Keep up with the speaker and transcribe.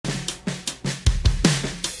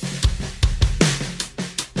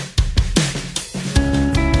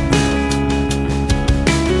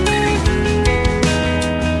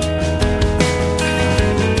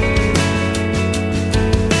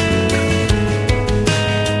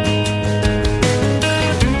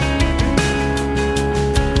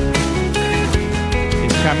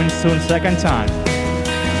soon, second time.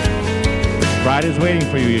 Bride is waiting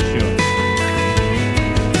for you, Yeshua.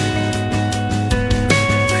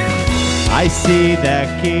 I see the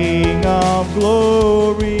King of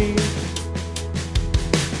Glory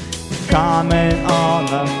coming on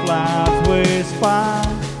the clouds with fire.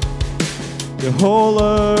 The whole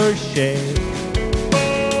earth shake,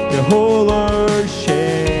 the whole earth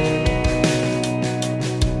shake.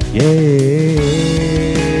 Yeah.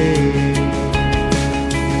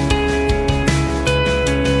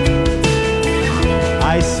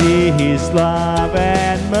 I see His love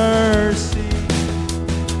and mercy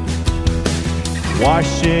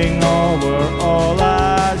washing over all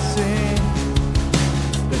our sin.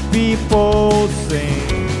 The people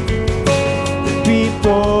sing, the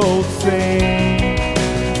people sing.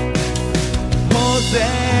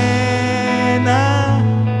 Hosanna,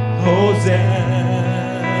 Hosanna,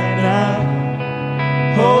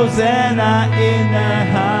 Hosanna in the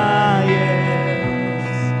highest.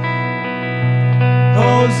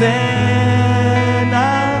 Hosanna,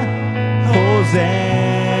 Hosanna,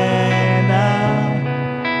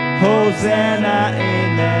 Hosanna in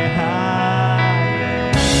the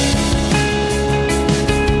highest.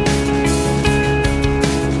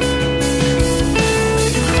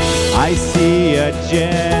 I see a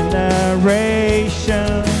generation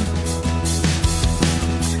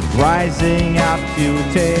rising up to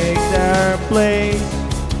take their place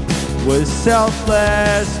with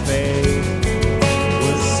selfless faith,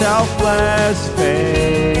 with selfless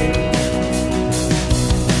faith.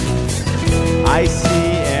 I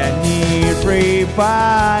see a need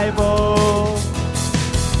revival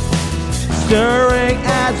stirring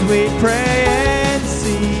as we pray and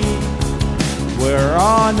see. We're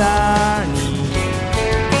on our knees,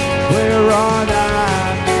 we're on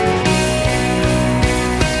our knees.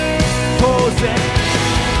 Hosanna,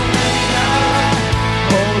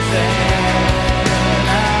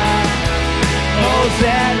 Hosanna,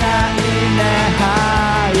 Hosanna in the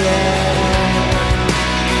highest.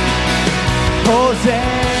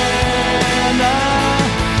 Hosanna,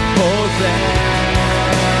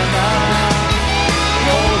 Hosanna,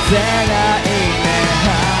 Hosanna in the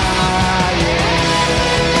highest.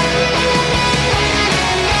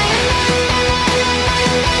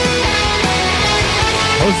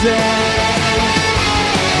 Hosanna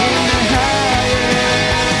in the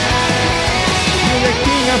highest. You're the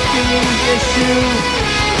King of Kings, Yeshua.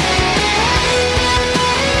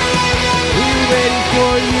 We're waiting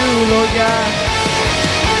for you, Lord God.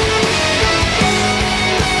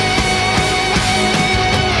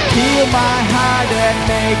 Heal my heart and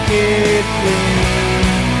make it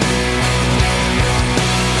clean.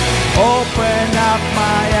 Open up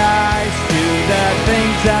my eyes to the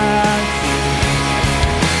things unseen.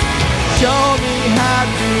 Show me how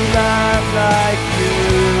to love like you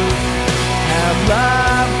have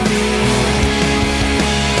loved me.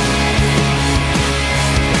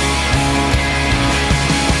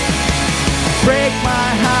 Break my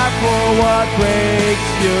heart for what breaks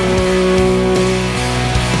you.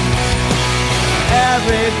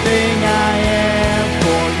 Everything I am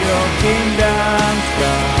for your kingdom's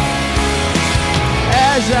come.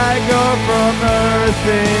 As I go from earth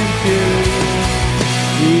into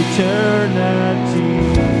eternity.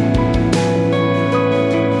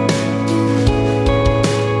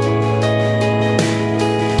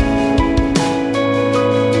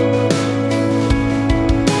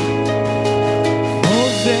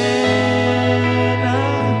 Hosanna,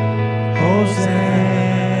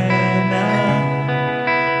 Hosanna,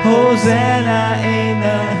 Hosanna in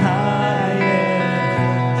the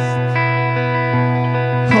highest.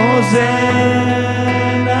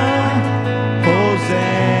 Hosanna,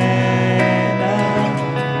 Hosanna,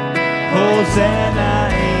 Hosanna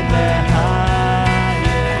in the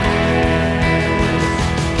highest.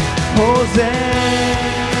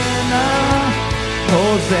 Hosanna,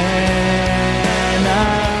 Hosanna,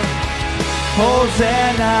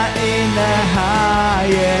 Hosanna in the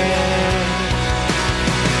highest.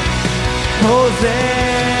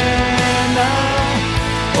 Hosanna,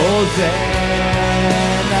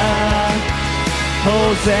 Hosanna,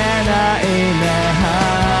 Hosanna in the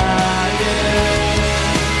highest.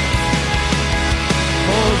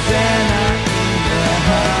 Hosanna.